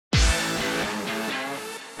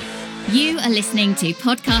You are listening to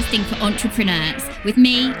Podcasting for Entrepreneurs with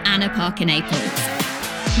me, Anna Parker Naples.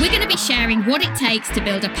 We're going to be sharing what it takes to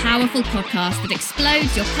build a powerful podcast that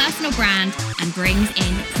explodes your personal brand and brings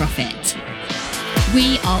in profit.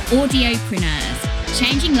 We are audiopreneurs,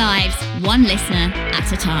 changing lives one listener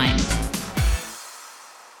at a time.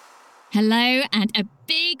 Hello and a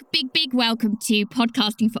big welcome to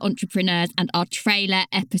Podcasting for Entrepreneurs and our trailer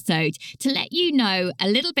episode to let you know a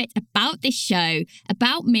little bit about this show,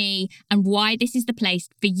 about me, and why this is the place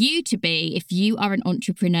for you to be if you are an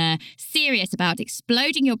entrepreneur serious about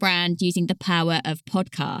exploding your brand using the power of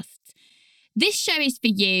podcasts. This show is for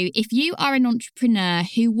you if you are an entrepreneur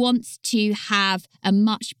who wants to have a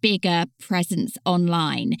much bigger presence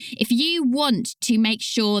online. If you want to make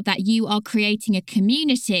sure that you are creating a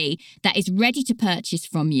community that is ready to purchase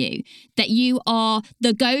from you, that you are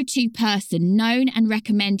the go-to person known and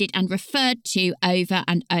recommended and referred to over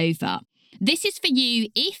and over. This is for you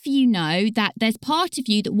if you know that there's part of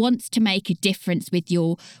you that wants to make a difference with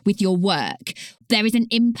your work. There is an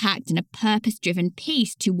impact and a purpose-driven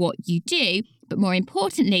piece to what you do. But more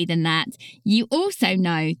importantly than that, you also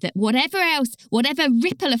know that whatever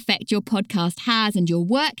ripple effect your podcast has and your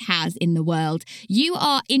work has in the world, you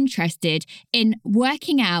are interested in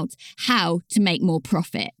working out how to make more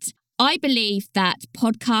profit. I believe that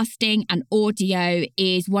podcasting and audio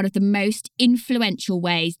is one of the most influential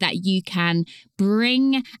ways that you can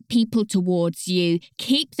bring people towards you,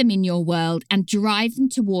 keep them in your world, and drive them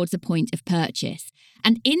towards a point of purchase.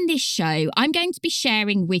 And in this show, I'm going to be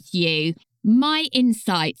sharing with you my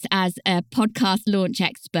insights as a podcast launch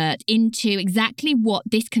expert into exactly what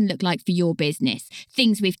this can look like for your business.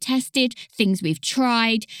 Things we've tested, things we've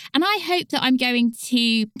tried, and I hope that I'm going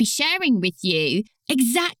to be sharing with you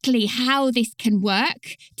exactly how this can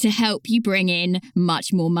work to help you bring in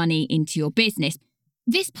much more money into your business.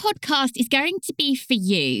 This podcast is going to be for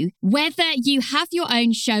you, whether you have your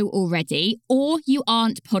own show already or you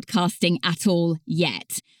aren't podcasting at all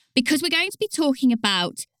yet, because we're going to be talking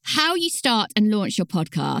about how you start and launch your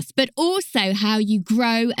podcast, but also how you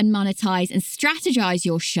grow and monetize and strategize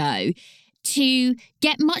your show to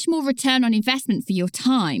get much more return on investment for your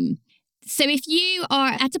time. So if you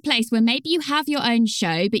are at a place where maybe you have your own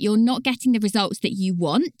show, but you're not getting the results that you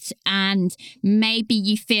want, and maybe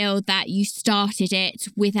you feel that you started it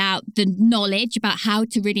without the knowledge about how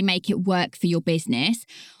to really make it work for your business,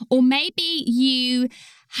 or maybe you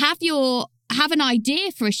have an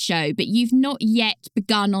idea for a show, but you've not yet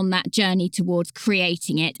begun on that journey towards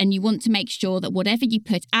creating it, and you want to make sure that whatever you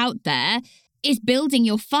put out there is building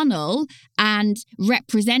your funnel and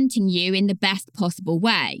representing you in the best possible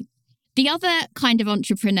way. The other kind of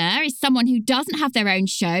entrepreneur is someone who doesn't have their own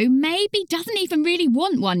show, maybe doesn't even really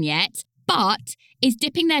want one yet, but is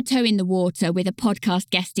dipping their toe in the water with a podcast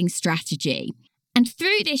guesting strategy. And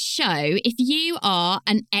through this show, if you are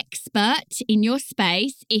an expert in your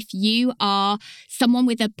space, if you are someone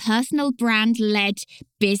with a personal brand-led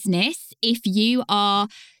business, if you are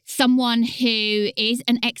someone who is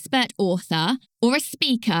an expert author or a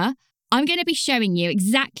speaker, I'm going to be showing you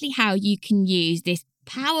exactly how you can use this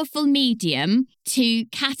powerful medium to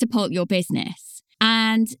catapult your business.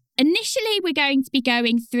 And initially, we're going to be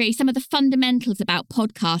going through some of the fundamentals about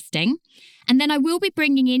podcasting. And then I will be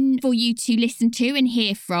bringing in for you to listen to and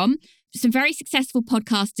hear from some very successful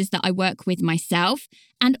podcasters that I work with myself,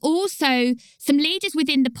 and also some leaders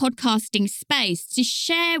within the podcasting space to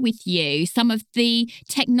share with you some of the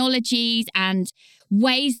technologies and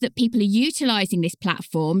ways that people are utilizing this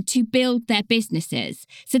platform to build their businesses.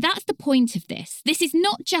 So that's the point of this. This is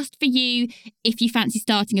not just for you if you fancy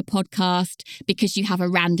starting a podcast because you have a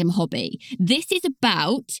random hobby. This is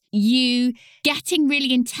about you getting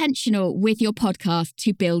really intentional with your podcast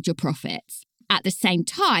to build your profits, at the same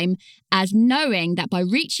time as knowing that by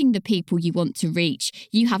reaching the people you want to reach,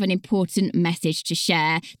 you have an important message to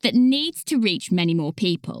share that needs to reach many more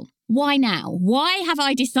people. Why now? Why have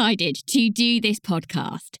I decided to do this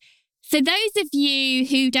podcast? So those of you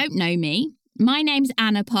who don't know me, my name's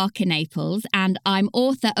Anna Parker Naples, and I'm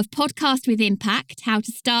author of Podcast with Impact, How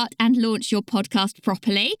to Start and Launch Your Podcast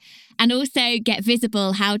Properly, and also Get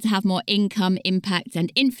Visible, How to Have More Income, Impact and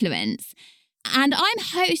Influence. And I'm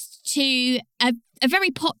host to a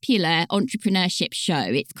very popular entrepreneurship show.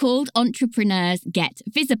 It's called Entrepreneurs Get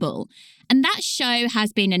Visible. And that show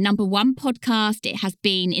has been a #1 podcast. It has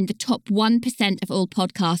been in the top 1% of all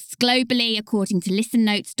podcasts globally, according to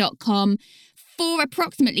listennotes.com, for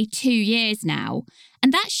approximately 2 years now.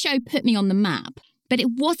 And that show put me on the map. But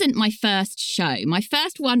it wasn't my first show. My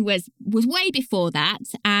first one was way before that,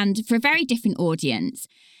 and for a very different audience.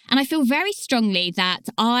 And I feel very strongly that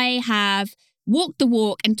I have walk the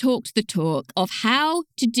walk and talk the talk of how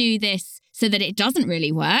to do this so that it doesn't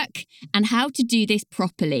really work, and how to do this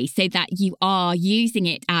properly so that you are using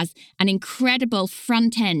it as an incredible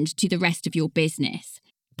front end to the rest of your business.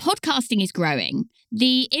 Podcasting is growing.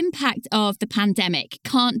 The impact of the pandemic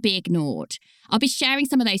can't be ignored. I'll be sharing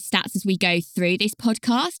some of those stats as we go through this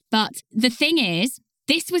podcast, but the thing is,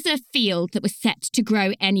 this was a field that was set to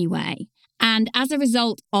grow anyway. And as a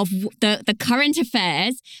result of the current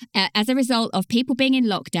affairs, as a result of people being in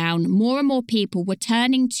lockdown, more and more people were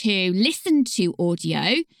turning to listen to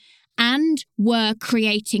audio and were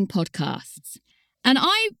creating podcasts. And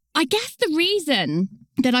I guess the reason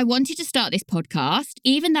that I wanted to start this podcast,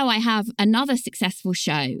 even though I have another successful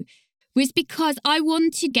show, was because I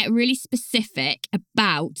want to get really specific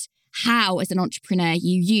about how, as an entrepreneur,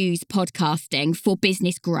 you use podcasting for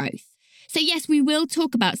business growth. So yes, we will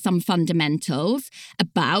talk about some fundamentals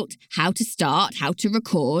about how to start, how to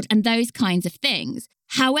record, and those kinds of things.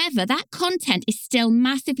 However, that content is still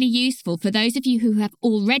massively useful for those of you who have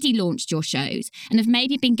already launched your shows and have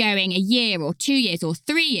maybe been going a year or 2 years or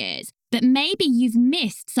 3 years, but maybe you've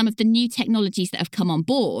missed some of the new technologies that have come on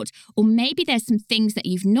board, or maybe there's some things that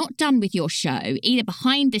you've not done with your show, either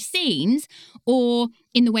behind the scenes or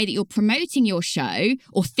in the way that you're promoting your show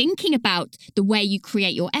or thinking about the way you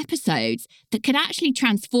create your episodes that could actually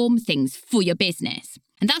transform things for your business.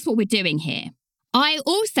 And that's what we're doing here. I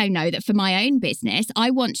also know that for my own business,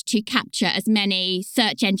 I want to capture as many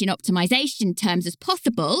search engine optimization terms as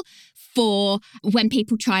possible for when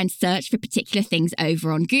people try and search for particular things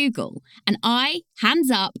over on Google. And I,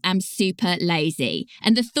 hands up, am super lazy.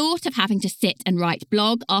 And the thought of having to sit and write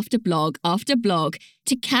blog after blog after blog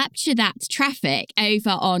to capture that traffic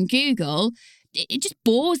over on Google, it just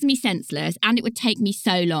bores me senseless, and it would take me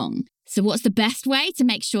so long. So what's the best way to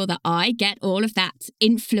make sure that I get all of that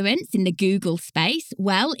influence in the Google space?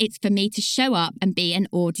 Well, it's for me to show up and be an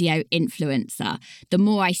audio influencer. The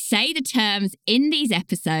more I say the terms in these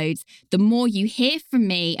episodes, the more you hear from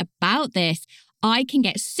me about this, I can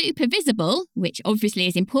get super visible, which obviously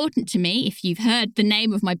is important to me if you've heard the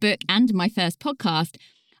name of my book and my first podcast.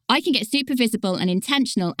 I can get super visible and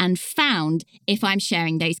intentional and found if I'm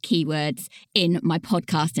sharing those keywords in my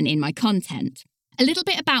podcast and in my content. A little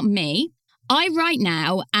bit about me. I right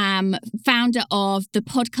now am founder of the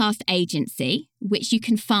Podcast Agency, which you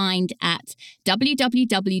can find at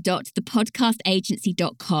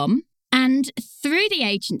www.thepodcastagency.com. And through the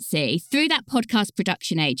agency, through that podcast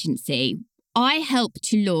production agency, I help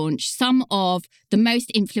to launch some of the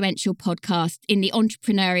most influential podcasts in the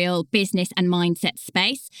entrepreneurial business and mindset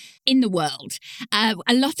space in the world. A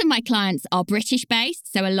lot of my clients are British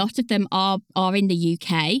based, so a lot of them are in the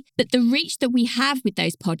UK. But the reach that we have with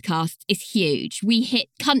those podcasts is huge. We hit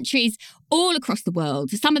countries all across the world.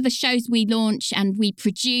 Some of the shows we launch and we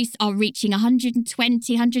produce are reaching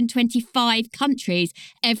 120, 125 countries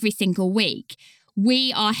every single week.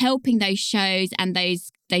 We are helping those shows and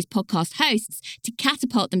those podcast hosts to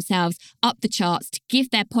catapult themselves up the charts, to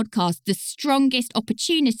give their podcast the strongest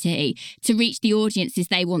opportunity to reach the audiences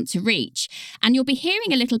they want to reach. And you'll be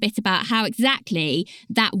hearing a little bit about how exactly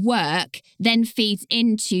that work then feeds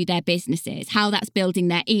into their businesses, how that's building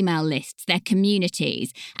their email lists, their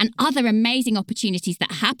communities, and other amazing opportunities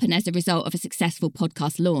that happen as a result of a successful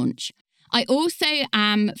podcast launch. I also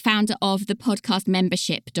am founder of the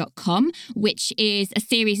podcastmembership.com, which is a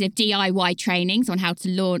series of DIY trainings on how to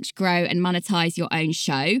launch, grow, and monetize your own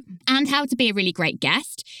show, and how to be a really great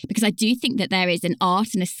guest, because I do think that there is an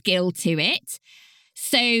art and a skill to it.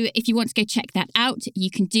 So if you want to go check that out, you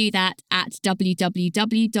can do that at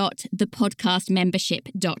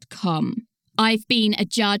www.thepodcastmembership.com. I've been a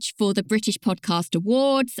judge for the British Podcast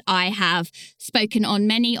Awards. I have spoken on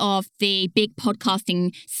many of the big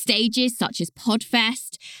podcasting stages, such as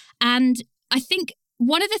Podfest. And I think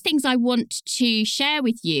one of the things I want to share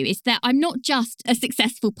with you is that I'm not just a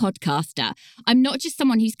successful podcaster. I'm not just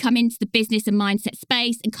someone who's come into the business and mindset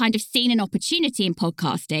space and kind of seen an opportunity in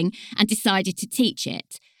podcasting and decided to teach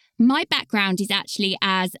it. My background is actually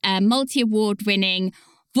as a multi-award winning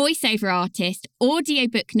voiceover artist,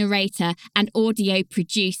 audiobook narrator, and audio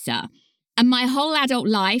producer. And my whole adult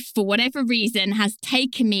life, for whatever reason, has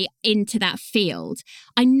taken me into that field.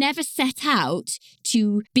 I never set out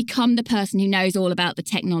to become the person who knows all about the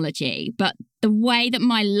technology, but the way that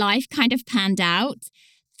my life kind of panned out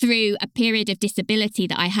through a period of disability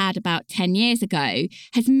that I had about 10 years ago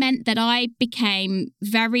has meant that I became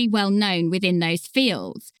very well known within those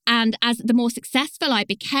fields. And as the more successful I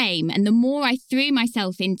became and the more I threw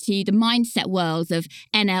myself into the mindset worlds of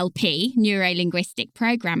NLP, neuro-linguistic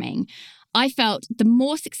programming, I felt the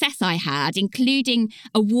more success I had, including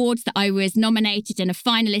awards that I was nominated and a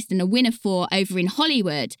finalist and a winner for over in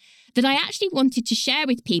Hollywood, that I actually wanted to share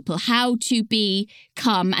with people how to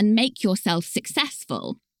become and make yourself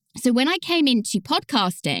successful. So when I came into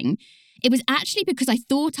podcasting, it was actually because I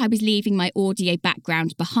thought I was leaving my audio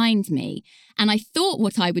background behind me. And I thought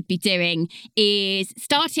what I would be doing is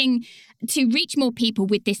starting to reach more people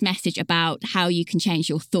with this message about how you can change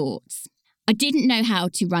your thoughts. I didn't know how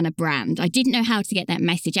to run a brand. I didn't know how to get that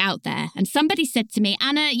message out there. And somebody said to me,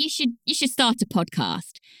 Anna, you should start a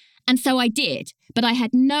podcast. And so I did, but I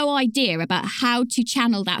had no idea about how to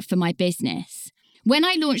channel that for my business. When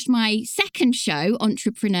I launched my second show,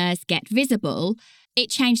 Entrepreneurs Get Visible, it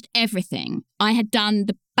changed everything. I had done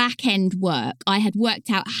the back-end work. I had worked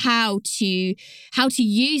out how to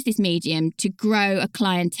use this medium to grow a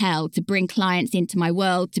clientele, to bring clients into my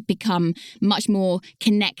world, to become much more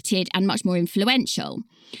connected and much more influential.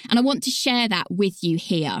 And I want to share that with you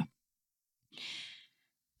here.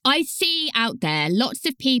 I see out there lots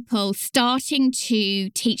of people starting to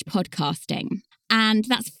teach podcasting. And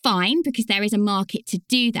that's fine because there is a market to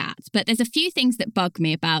do that. But there's a few things that bug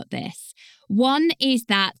me about this. One is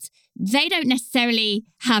that they don't necessarily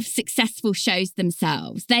have successful shows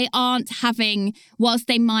themselves. They aren't having, whilst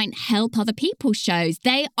they might help other people's shows,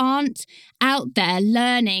 they aren't out there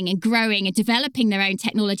learning and growing and developing their own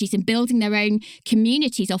technologies and building their own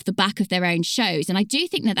communities off the back of their own shows. And I do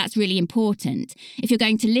think that that's really important. If you're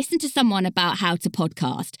going to listen to someone about how to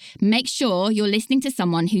podcast, make sure you're listening to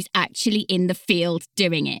someone who's actually in the field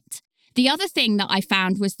doing it. The other thing that I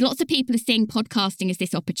found was lots of people are seeing podcasting as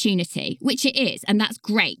this opportunity, which it is, and that's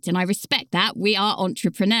great. And I respect that. We are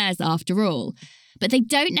entrepreneurs after all. But they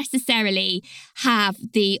don't necessarily have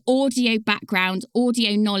the audio background,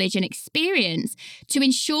 audio knowledge and experience to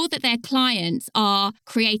ensure that their clients are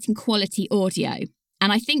creating quality audio.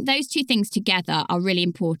 And I think those two things together are really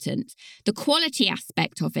important. The quality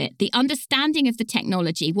aspect of it, the understanding of the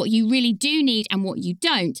technology, what you really do need and what you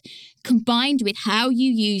don't, combined with how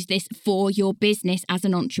you use this for your business as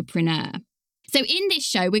an entrepreneur. So in this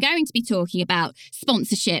show, we're going to be talking about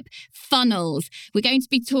sponsorship, funnels. We're going to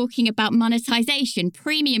be talking about monetization,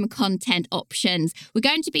 premium content options. We're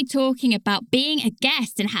going to be talking about being a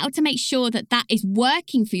guest and how to make sure that that is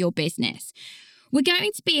working for your business. We're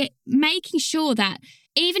going to be making sure that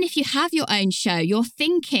even if you have your own show, you're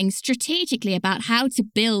thinking strategically about how to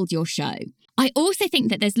build your show. I also think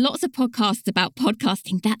that there's lots of podcasts about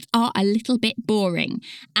podcasting that are a little bit boring.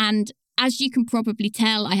 And as you can probably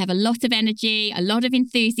tell, I have a lot of energy, a lot of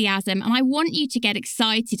enthusiasm, and I want you to get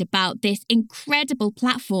excited about this incredible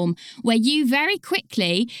platform where you very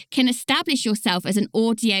quickly can establish yourself as an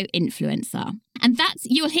audio influencer. And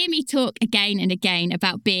you'll hear me talk again and again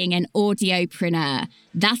about being an audiopreneur.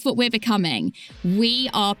 That's what we're becoming. We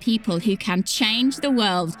are people who can change the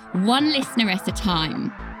world one listener at a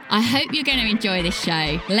time. I hope you're going to enjoy this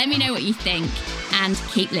show. Let me know what you think and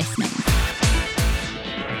keep listening.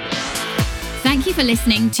 Thank you for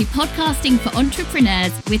listening to Podcasting for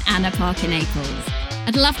Entrepreneurs with Anna Parker Naples.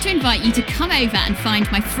 I'd love to invite you to come over and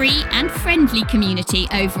find my free and friendly community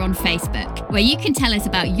over on Facebook, where you can tell us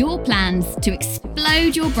about your plans to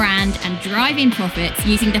explode your brand and drive in profits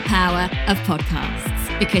using the power of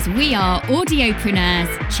podcasts. Because we are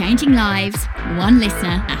audiopreneurs changing lives one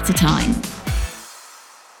listener at a time.